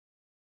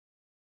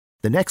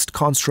The next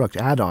construct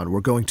add-on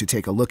we're going to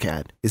take a look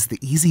at is the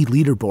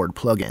EasyLeaderboard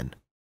Plugin.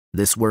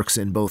 This works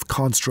in both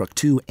Construct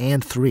 2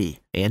 and 3,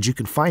 and you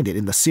can find it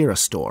in the Sierra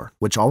store,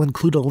 which I'll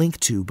include a link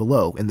to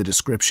below in the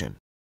description.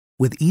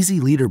 With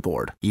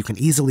EasyLeaderboard, you can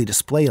easily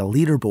display a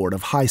leaderboard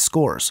of high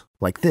scores,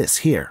 like this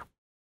here.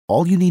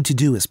 All you need to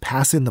do is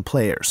pass in the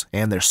players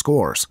and their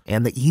scores,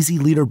 and the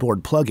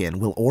EasyLeaderboard plugin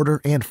will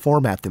order and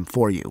format them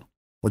for you.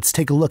 Let's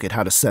take a look at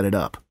how to set it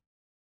up.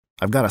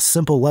 I've got a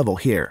simple level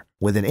here,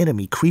 with an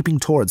enemy creeping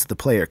towards the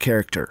player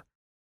character.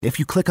 If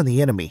you click on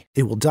the enemy,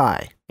 it will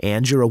die,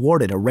 and you're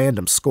awarded a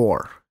random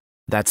score.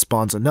 That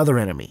spawns another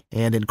enemy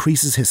and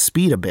increases his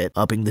speed a bit,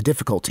 upping the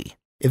difficulty.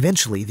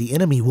 Eventually, the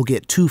enemy will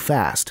get too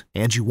fast,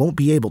 and you won't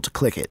be able to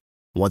click it.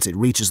 Once it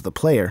reaches the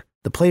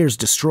player's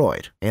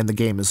destroyed, and the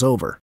game is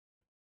over.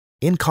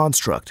 In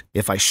Construct,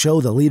 if I show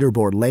the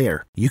leaderboard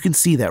layer, you can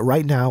see that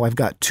right now I've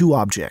got two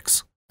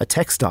objects, a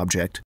text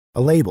object,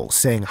 a label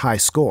saying high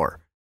score,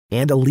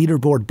 and a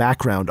leaderboard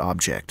background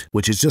object,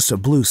 which is just a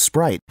blue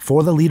sprite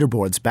for the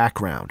leaderboard's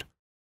background.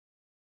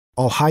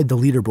 I'll hide the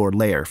leaderboard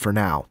layer for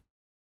now.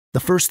 The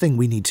first thing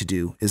we need to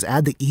do is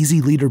add the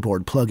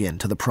EasyLeaderboard plugin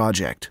to the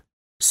project.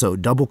 So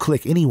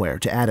double-click anywhere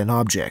to add an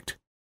object,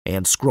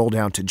 and scroll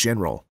down to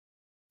General.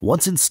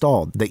 Once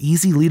installed, the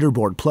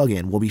EasyLeaderboard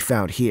plugin will be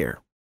found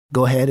here.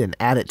 Go ahead and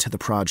add it to the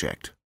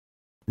project.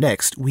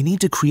 Next, we need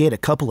to create a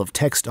couple of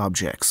text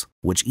objects,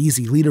 which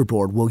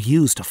EasyLeaderboard will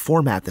use to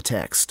format the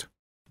text.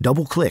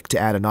 Double-click to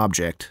add an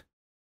object,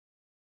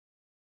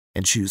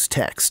 and choose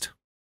Text.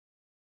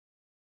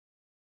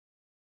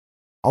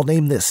 I'll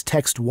name this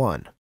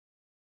Text1,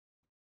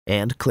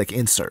 and click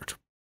Insert.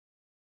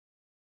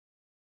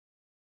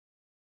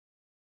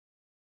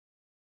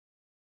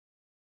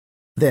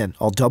 Then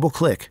I'll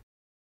double-click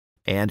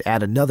and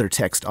add another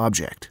text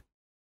object,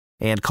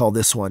 and call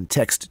this one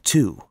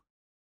Text2.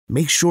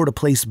 Make sure to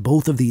place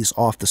both of these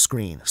off the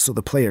screen so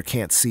the player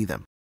can't see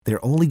them.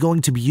 They're only going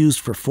to be used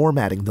for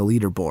formatting the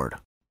leaderboard.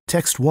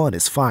 Text1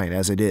 is fine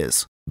as it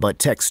is, but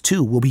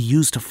Text2 will be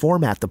used to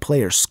format the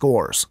player's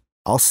scores.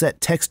 I'll set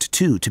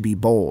Text2 to be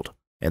bold,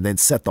 and then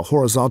set the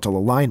horizontal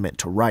alignment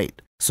to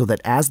right, so that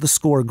as the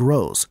score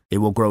grows, it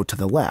will grow to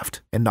the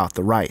left and not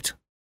the right.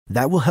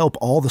 That will help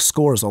all the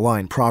scores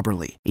align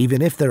properly,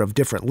 even if they're of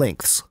different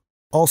lengths.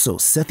 Also,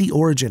 set the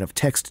origin of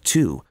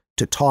Text2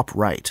 to top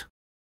right.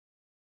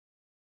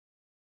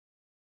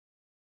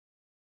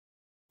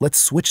 Let's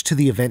switch to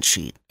the event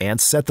sheet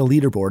and set the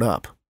leaderboard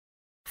up.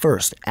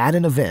 First, add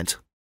an event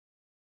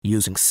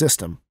using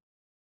System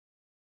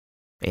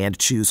and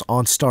choose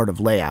On Start of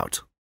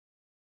Layout.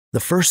 The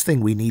first thing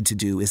we need to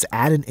do is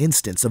add an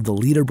instance of the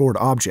leaderboard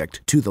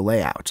object to the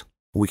layout.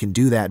 We can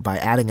do that by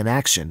adding an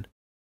action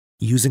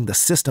using the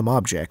System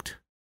object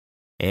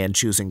and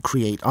choosing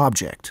Create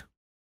Object.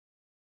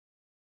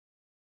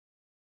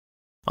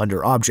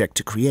 Under Object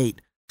to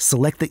create,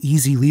 select the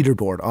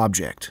EasyLeaderboard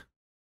object.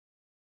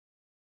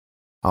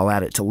 I'll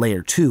add it to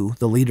Layer 2,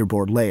 the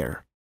leaderboard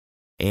layer,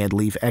 and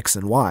leave X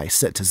and Y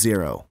set to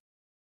 0.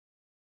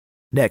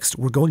 Next,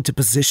 we're going to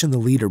position the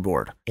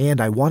leaderboard, and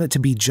I want it to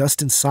be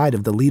just inside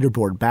of the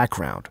leaderboard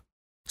background.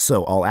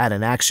 So I'll add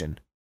an action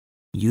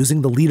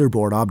using the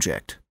leaderboard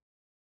object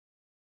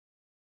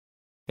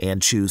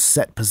and choose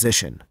Set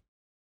Position.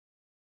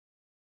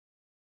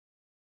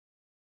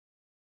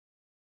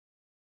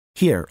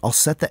 Here, I'll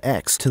set the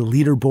X to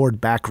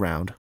leaderboard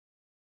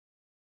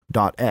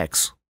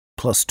background.x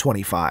plus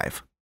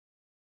 25,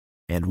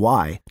 and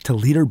Y to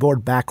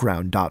leaderboard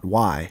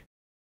background.y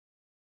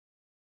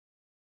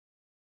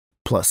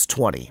plus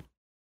 20.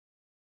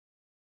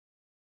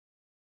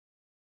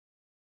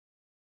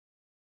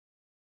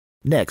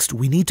 Next,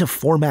 we need to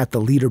format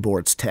the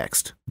leaderboard's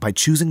text by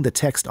choosing the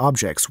text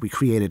objects we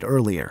created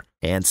earlier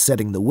and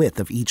setting the width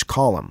of each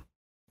column.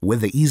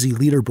 With the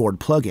EasyLeaderboard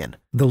plugin,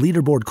 the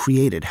leaderboard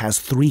created has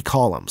 3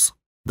 columns: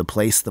 the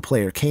place the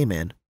player came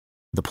in,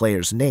 the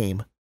player's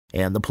name,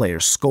 and the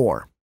player's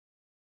score.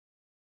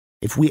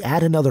 If we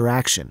add another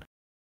action,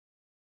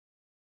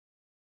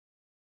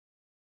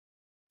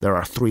 there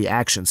are 3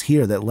 actions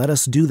here that let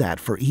us do that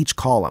for each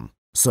column,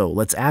 so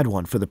let's add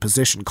one for the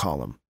position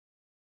column.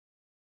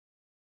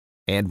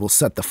 And we'll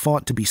set the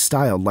font to be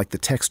styled like the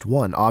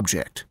Text1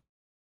 object,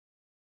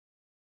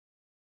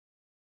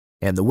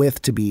 and the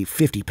width to be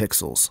 50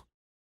 pixels.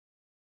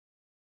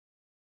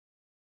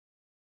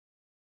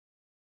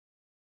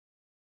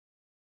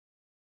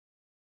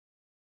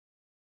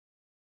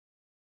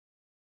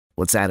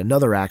 Let's add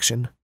another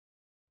action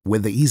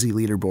with the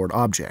EasyLeaderboard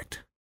object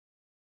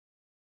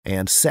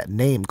and set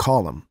Name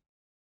column.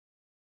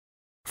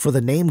 For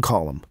the Name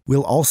column,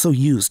 we'll also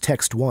use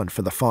Text1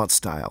 for the font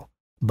style,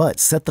 but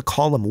set the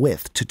column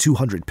width to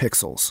 200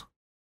 pixels.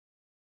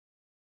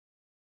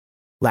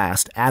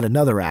 Last, add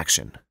another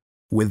action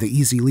with the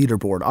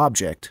EasyLeaderboard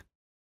object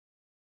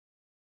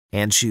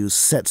and choose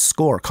Set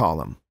Score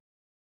column.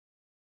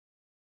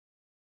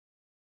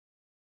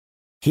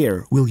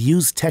 Here, we'll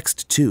use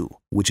Text2,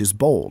 which is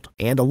bold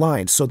and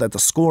aligned so that the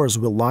scores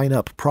will line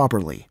up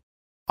properly.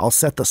 I'll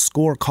set the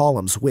score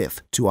column's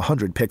width to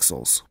 100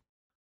 pixels.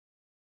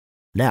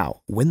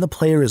 Now, when the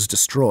player is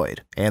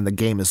destroyed and the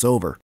game is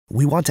over,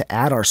 we want to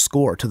add our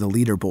score to the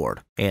leaderboard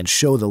and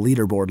show the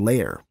leaderboard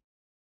layer.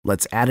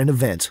 Let's add an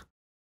event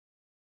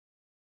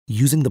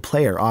using the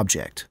player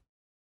object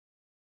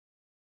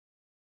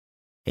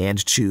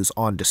and choose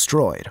On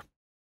Destroyed.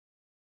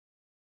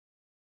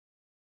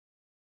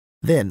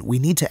 Then we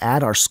need to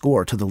add our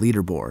score to the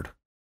leaderboard.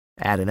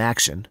 Add an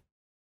action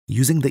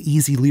using the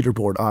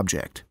EasyLeaderboard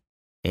object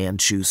and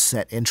choose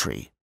Set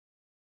Entry.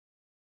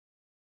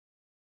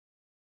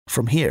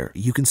 From here,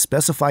 you can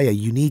specify a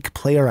unique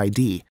player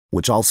ID,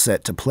 which I'll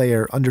set to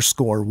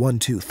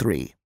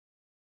player_123,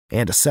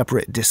 and a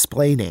separate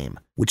display name,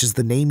 which is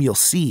the name you'll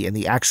see in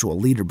the actual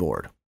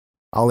leaderboard.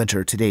 I'll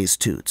enter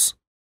TodaysTuts,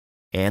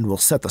 and we'll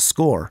set the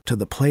score to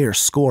the player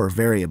score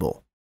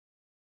variable.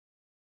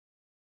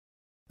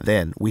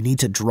 Then we need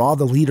to draw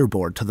the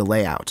leaderboard to the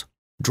layout.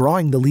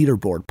 Drawing the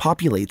leaderboard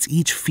populates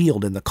each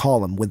field in the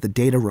column with the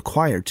data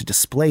required to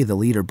display the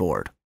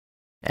leaderboard.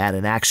 Add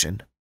an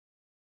action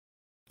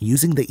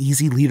using the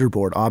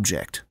EasyLeaderboard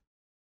object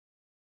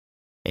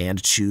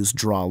and choose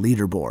Draw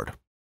Leaderboard.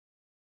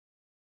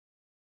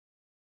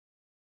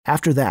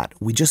 After that,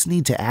 we just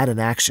need to add an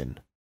action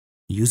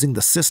using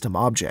the System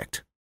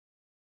object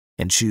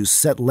and choose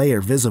Set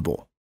Layer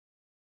Visible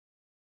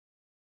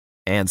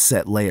and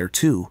set Layer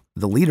 2,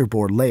 the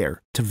leaderboard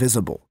layer, to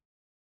visible.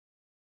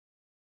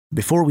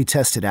 Before we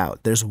test it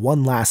out, there's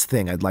one last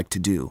thing I'd like to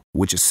do,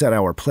 which is set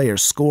our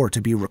player's score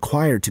to be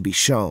required to be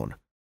shown.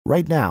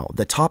 Right now,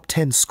 the top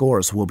 10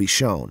 scores will be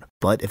shown,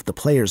 but if the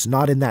player's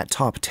not in that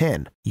top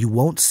 10, you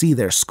won't see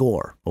their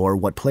score or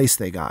what place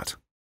they got.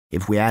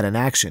 If we add an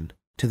action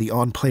to the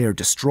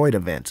OnPlayerDestroyed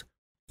event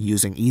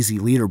using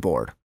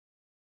EasyLeaderboard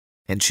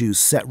and choose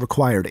Set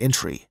Required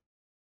Entry,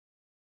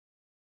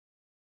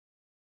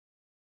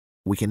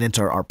 we can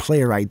enter our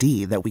player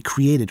ID that we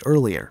created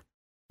earlier,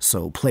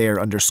 so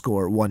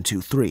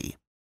player_123.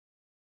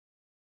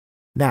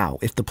 Now,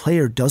 if the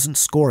player doesn't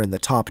score in the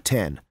top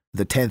 10,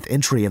 the 10th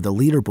entry of the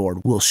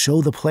leaderboard will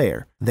show the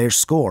player their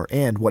score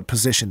and what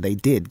position they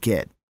did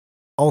get.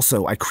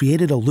 Also, I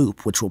created a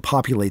loop which will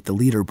populate the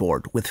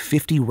leaderboard with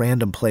 50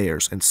 random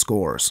players and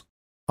scores.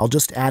 I'll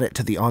just add it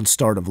to the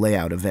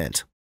OnStartOfLayout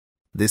event.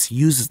 This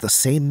uses the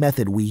same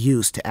method we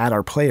used to add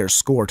our player's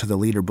score to the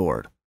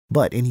leaderboard.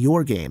 But in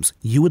your games,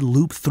 you would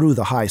loop through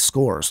the high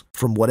scores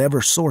from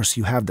whatever source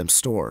you have them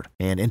stored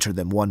and enter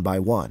them one by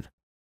one.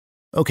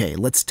 Okay,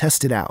 let's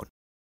test it out.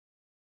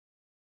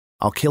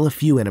 I'll kill a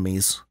few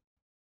enemies,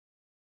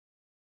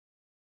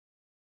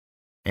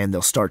 and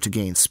they'll start to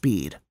gain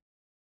speed.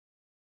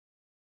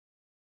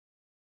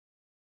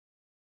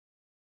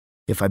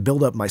 If I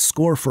build up my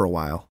score for a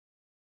while,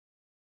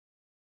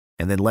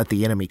 and then let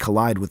the enemy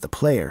collide with the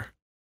player,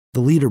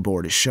 the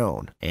leaderboard is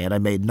shown, and I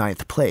made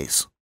 9th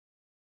place.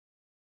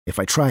 If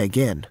I try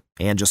again,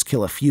 and just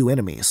kill a few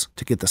enemies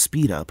to get the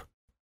speed up,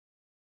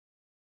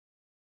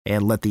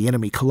 and let the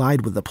enemy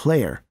collide with the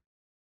player,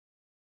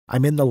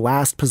 I'm in the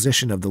last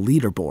position of the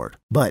leaderboard,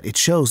 but it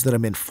shows that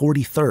I'm in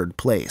 43rd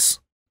place.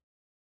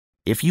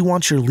 If you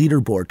want your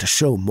leaderboard to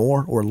show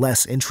more or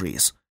less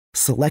entries,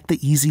 select the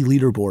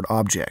EasyLeaderboard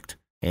object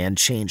and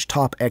change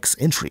top X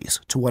entries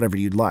to whatever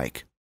you'd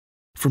like.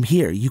 From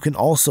here, you can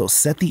also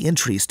set the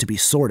entries to be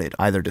sorted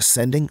either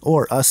descending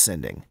or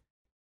ascending,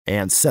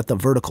 and set the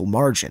vertical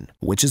margin,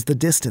 which is the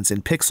distance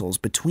in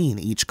pixels between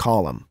each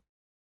column.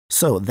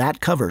 So that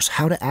covers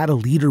how to add a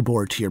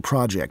leaderboard to your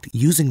project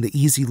using the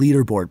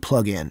EasyLeaderboard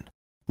plugin.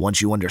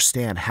 Once you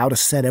understand how to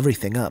set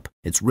everything up,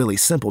 it's really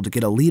simple to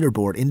get a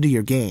leaderboard into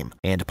your game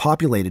and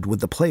populated with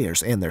the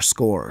players and their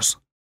scores.